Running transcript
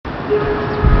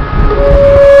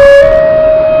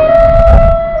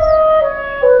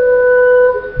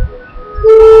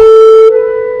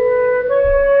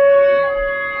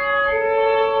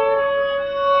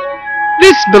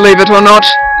This, believe it or not,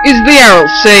 is the Aral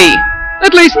Sea.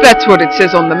 At least that's what it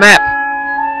says on the map.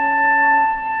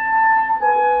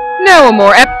 Now a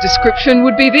more apt description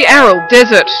would be the Aral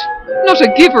Desert. Not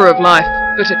a giver of life,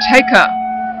 but a taker.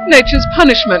 Nature's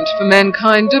punishment for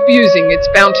mankind abusing its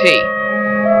bounty.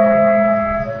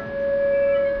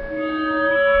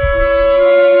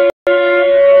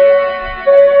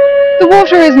 The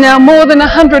water is now more than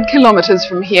 100 kilometres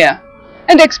from here,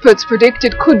 and experts predict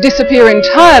it could disappear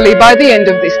entirely by the end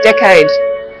of this decade.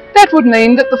 That would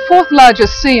mean that the fourth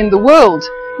largest sea in the world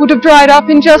would have dried up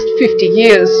in just 50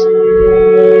 years.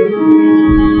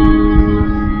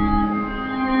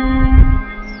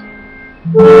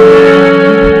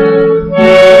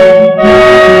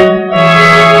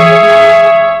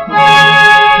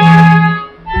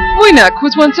 Uynak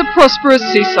was once a prosperous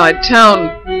seaside town,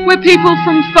 where people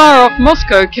from far off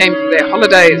Moscow came for their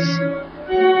holidays.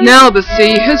 Now the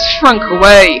sea has shrunk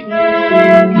away.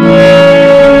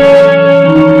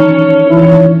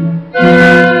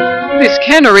 This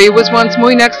cannery was once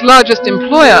Uynak's largest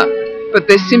employer, but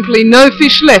there's simply no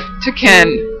fish left to can.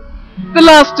 The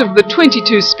last of the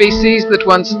 22 species that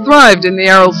once thrived in the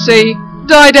Aral Sea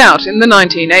died out in the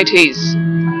 1980s.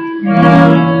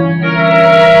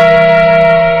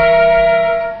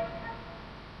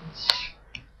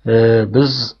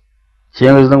 Biz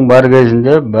tengizning бар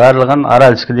кезінде барлығын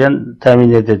Аральскіден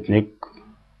тәмин ететінек.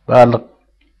 Барлық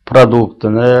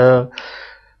продуктыны,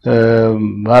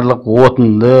 барлық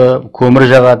отынды, көмір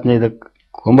жағатын едік.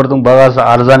 Көмірдің бағасы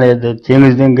арзан еді,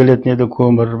 теңізден келетін еді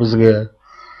көмір бізге.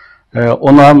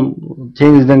 Онан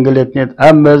теңізден келетін еді,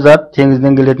 әмме зат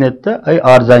теңізден келетін еді,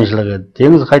 арзаншылық еді.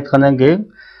 Теңіз қайтқаннан кейін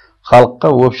халыққа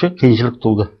вообще қиыншылық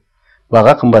туды.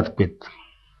 Баға қымбатып кетті.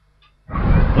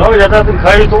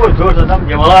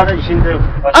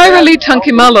 Aigali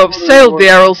Tankimalov sailed the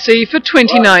Aral Sea for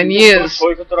 29 years,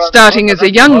 starting as a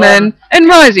young man and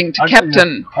rising to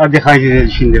captain.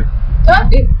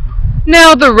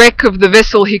 Now the wreck of the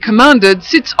vessel he commanded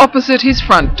sits opposite his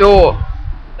front door,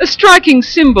 a striking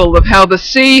symbol of how the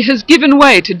sea has given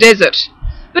way to desert,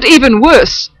 but even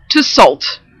worse, to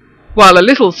salt. While a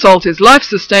little salt is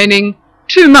life-sustaining,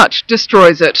 too much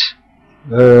destroys it.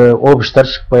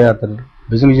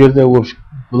 Bizim жерде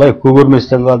бұлай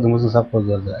көгерместен қалдığımızın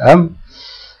сапқозларды. Әм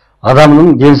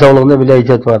адамның денсаулығына біле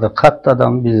айтып жатыр. Қатты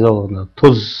адамның денсаулығына.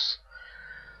 Тұз,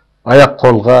 аяқ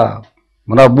қолға,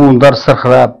 мына буындар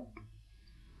сырқырап,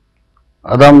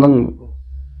 адамның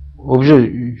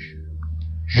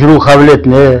жүру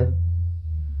қабілетіне.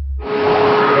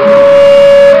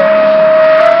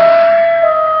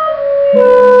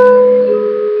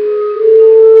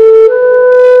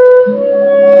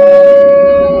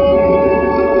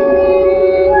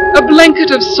 A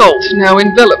blanket of salt now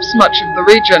envelops much of the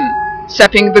region,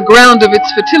 sapping the ground of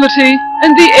its fertility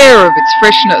and the air of its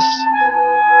freshness.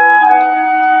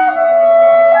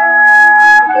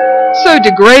 So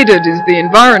degraded is the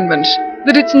environment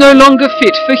that it's no longer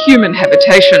fit for human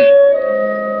habitation.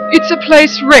 It's a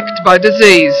place wrecked by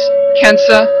disease,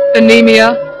 cancer,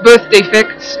 anemia, birth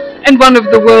defects, and one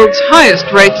of the world's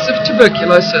highest rates of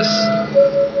tuberculosis.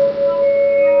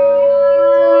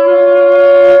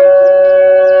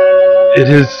 It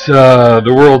is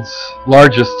the world's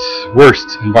largest,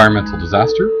 worst environmental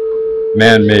disaster,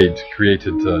 man-made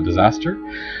created disaster,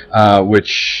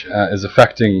 which is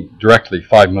affecting directly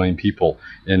 5 million people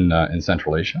in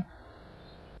Central Asia.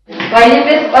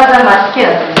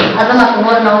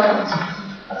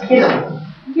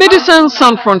 Medecins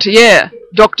Sans Frontiers,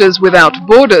 Doctors Without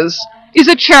Borders, is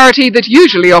a charity that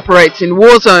usually operates in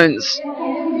war zones.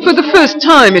 For the first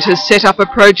time, it has set up a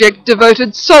project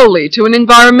devoted solely to an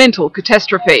environmental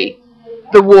catastrophe,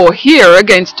 the war here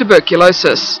against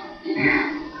tuberculosis.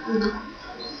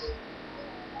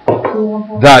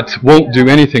 That won't do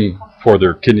anything for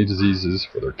their kidney diseases,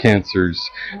 for their cancers,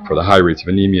 for the high rates of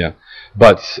anemia.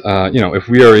 But, if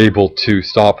we are able to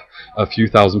stop a few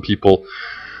thousand people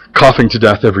coughing to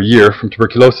death every year from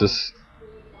tuberculosis,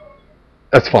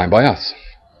 that's fine by us.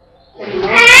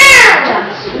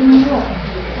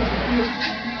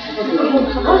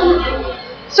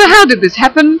 So how did this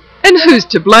happen, and who's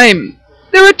to blame?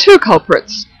 There are two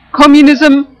culprits,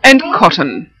 communism and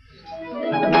cotton.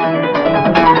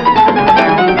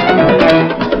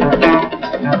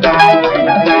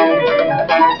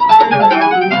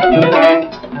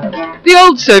 The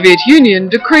old Soviet Union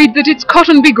decreed that its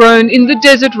cotton be grown in the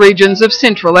desert regions of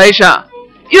Central Asia,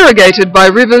 irrigated by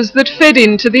rivers that fed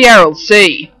into the Aral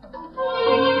Sea.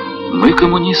 Мы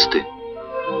коммунисты,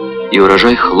 и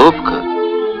урожай хлопка,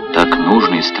 так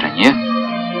нужный стране,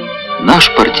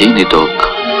 наш партийный долг.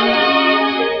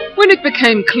 When it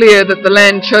became clear that the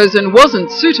land chosen wasn't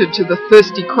suited to the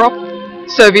thirsty crop,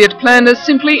 Soviet planners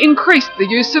simply increased the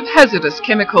use of hazardous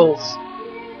chemicals.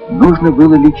 Нужно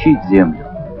было лечить землю,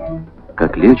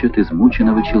 как лечат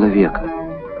измученного человека.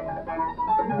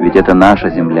 Ведь это наша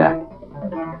земля,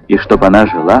 и чтоб она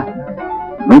жила,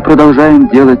 мы продолжаем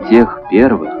делать тех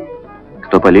первых,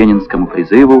 кто по ленинскому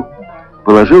призыву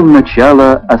положил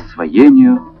начало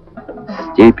освоению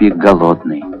степи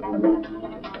голодной.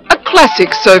 A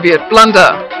classic Soviet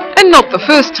blunder, and not the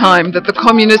first time that the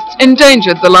communists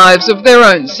endangered the lives of their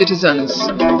own citizens.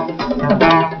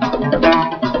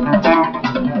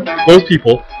 Those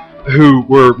people who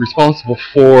were responsible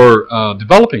for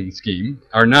developing the scheme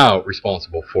are now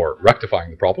responsible for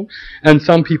rectifying the problem, and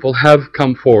some people have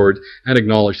come forward and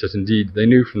acknowledged that indeed they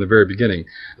knew from the very beginning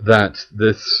that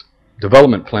this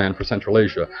development plan for Central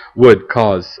Asia would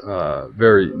cause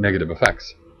very negative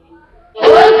effects.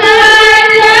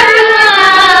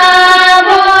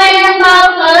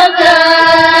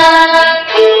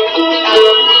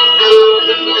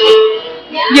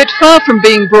 Yet far from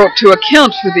being brought to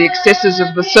account for the excesses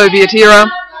of the Soviet era,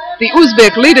 the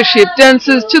Uzbek leadership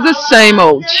dances to the same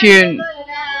old tune.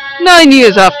 9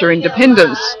 years after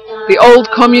independence, the old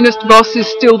communist boss is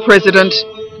still president,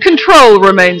 control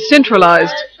remains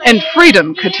centralized, and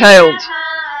freedom curtailed.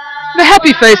 The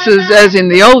happy faces, as in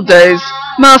the old days,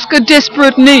 mask a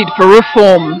desperate need for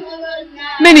reform.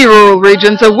 Many rural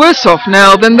regions are worse off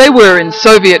now than they were in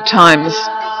Soviet times.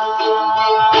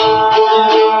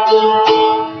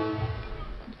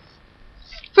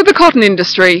 For the cotton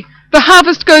industry, the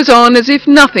harvest goes on as if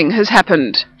nothing has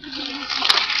happened.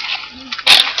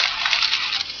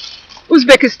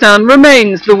 Uzbekistan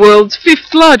remains the world's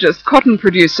 5th largest cotton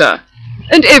producer,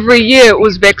 and every year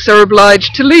Uzbeks are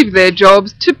obliged to leave their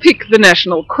jobs to pick the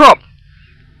national crop,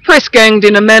 press-ganged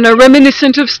in a manner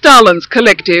reminiscent of Stalin's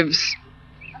collectives.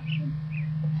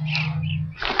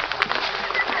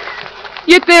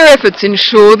 Yet their efforts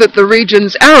ensure that the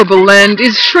region's arable land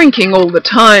is shrinking all the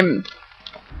time.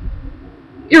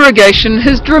 Irrigation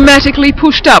has dramatically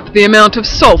pushed up the amount of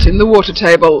salt in the water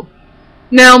table.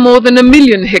 Now more than 1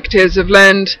 million hectares of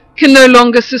land can no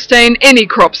longer sustain any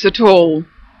crops at all.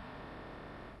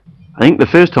 I think the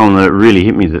first time that it really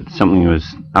hit me that something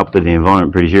was up to the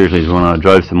environment pretty seriously is when I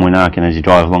drove to Moynak, and as you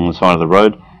drive along the side of the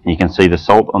road and you can see the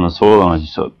salt on the soil, and I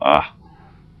just thought,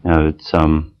 it's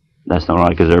that's not right,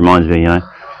 because it reminds me,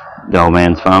 the old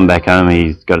man's farm back home.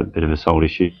 He's got a bit of a salt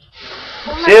issue.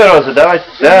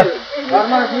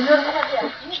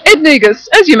 Ed Negus,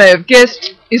 as you may have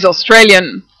guessed, is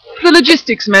Australian, the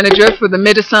logistics manager for the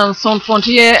Medecins Sans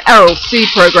Frontiers Aral Sea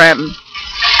program.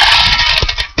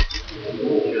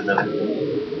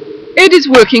 Ed is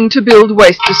working to build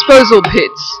waste disposal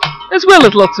pits, as well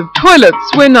as lots of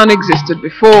toilets where none existed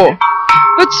before.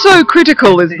 But so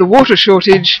critical is the water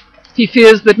shortage, he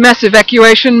fears that mass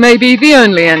evacuation may be the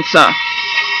only answer.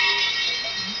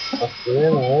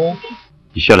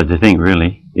 You shudder to think,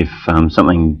 really, if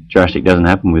something drastic doesn't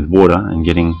happen with water and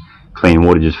getting clean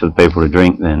water just for the people to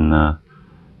drink, then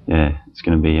it's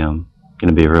going to be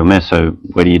a real mess. So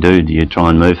what do? Do you try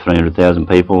and move 300,000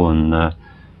 people, and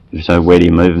if so, where do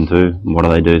you move them to? What do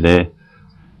they do there?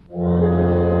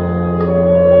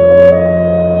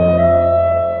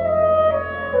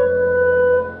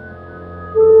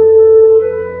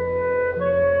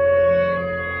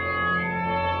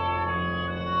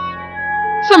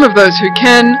 Some of those who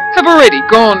can have already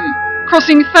gone,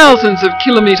 crossing thousands of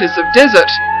kilometres of desert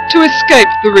to escape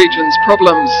the region's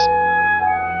problems.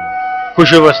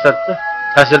 көше бастады.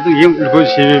 Қазірдің ең үлкен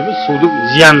себебі судың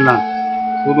зиянынан.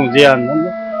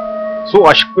 Су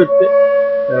ашып кетті.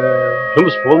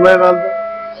 Жұмыс болмай қалды.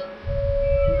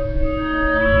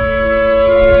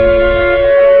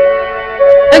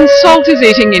 And salt is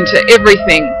eating into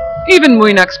everything, even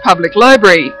Moynak's public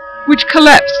library, which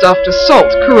collapsed after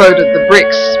salt corroded the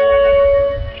bricks.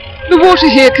 The water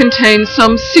here contains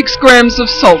some 6 grams of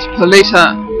salt per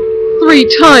litre, 3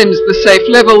 times the safe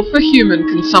level for human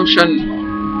consumption.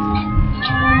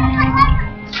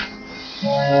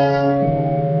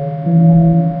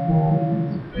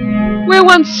 Where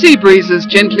once sea breezes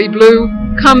gently blew,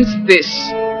 comes this.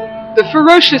 The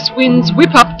ferocious winds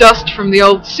whip up dust from the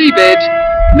old seabed,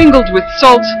 mingled with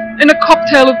salt and a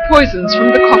cocktail of poisons from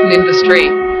the cotton industry,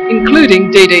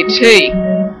 including DDT.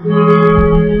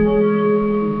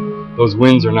 Those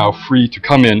winds are now free to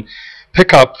come in,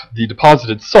 pick up the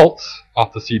deposited salts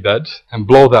off the seabed, and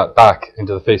blow that back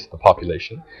into the face of the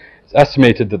population. It's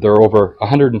estimated that there are over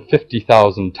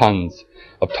 150,000 tons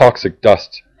of toxic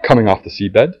dust coming off the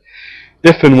seabed.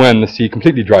 If and when the sea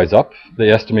completely dries up, they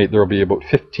estimate there will be about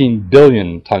 15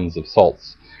 billion tons of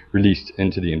salts released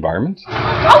into the environment.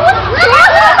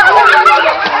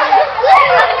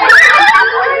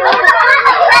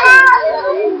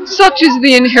 Such is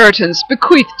the inheritance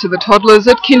bequeathed to the toddlers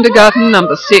at kindergarten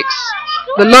number 6,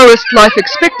 the lowest life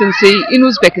expectancy in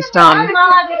Uzbekistan.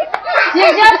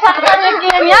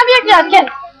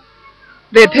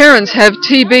 Their parents have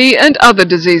TB and other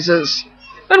diseases,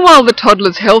 and while the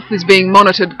toddlers' health is being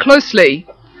monitored closely,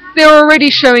 they are already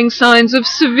showing signs of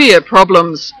severe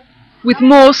problems, with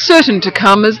more certain to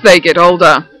come as they get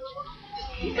older.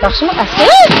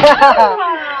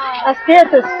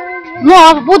 Ну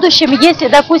а в будущем, если,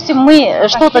 допустим, мы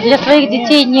что-то для своих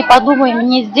детей не подумаем,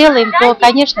 не сделаем, то,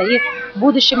 конечно, их в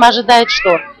будущем ожидает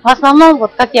что? В основном,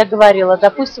 вот как я говорила,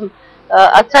 допустим,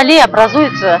 от солей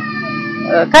образуются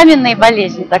каменные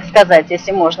болезни, так сказать,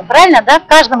 если можно. Правильно, да? В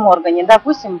каждом органе,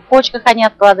 допустим, в почках они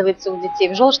откладываются у детей,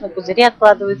 в желчном пузыре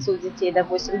откладываются у детей,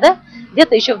 допустим, да?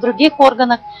 Где-то еще в других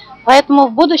органах. Поэтому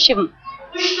в будущем...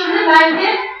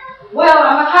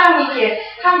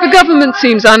 The government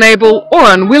seems unable or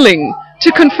unwilling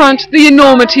to confront the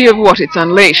enormity of what it's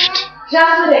unleashed.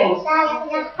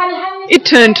 It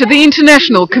turned to the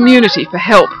international community for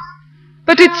help,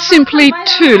 but it's simply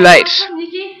too late.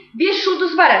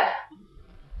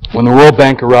 When the World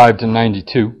Bank arrived in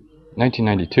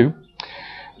 1992,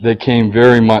 they came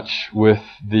very much with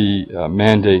the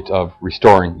mandate of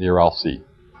restoring the Aral Sea.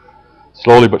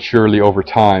 Slowly but surely over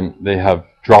time they have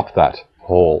dropped that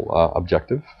whole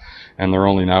objective, and they're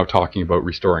only now talking about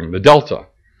restoring the delta.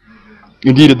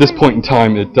 Indeed, at this point in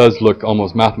time, it does look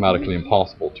almost mathematically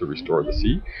impossible to restore the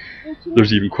sea.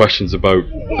 There's even questions about,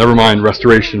 never mind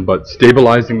restoration, but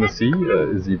stabilizing the sea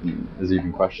is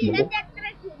even questionable.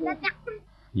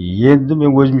 Енді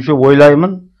мен өзімше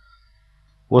ойлаймын,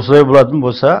 осылай болатын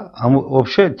болса,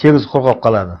 вообще теңіз құрғап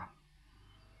қалады.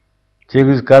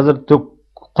 Теңіз қазір тек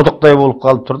құдықтай болып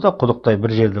қалып тұр да, құдықтай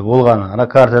бір жерде болғаны. Ана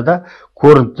картада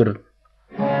көрініп тұр.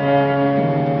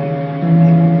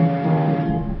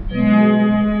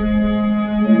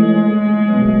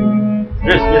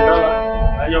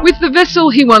 With the vessel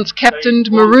he once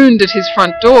captained marooned at his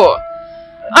front door,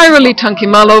 Aigali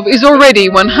Tankimalov is already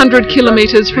 100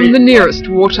 kilometres from the nearest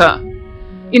water.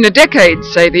 In a decade,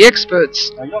 say the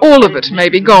experts, all of it may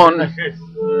be gone.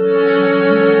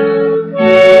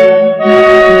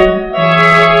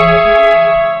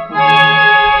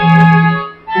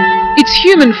 It's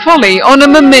human folly on a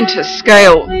momentous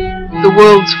scale. The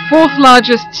world's 4th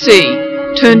largest sea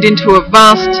turned into a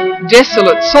vast,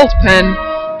 desolate salt pan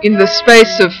in the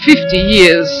space of 50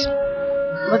 years.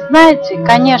 Вы знаете,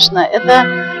 конечно, это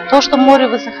то, что море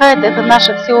высыхает, это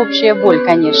наша всеобщая боль,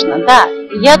 конечно. Да,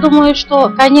 я думаю, что,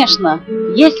 конечно,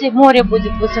 если море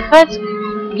будет высыхать,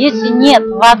 если нет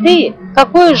воды,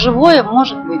 какое живое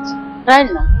может быть,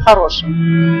 правильно, хорошим?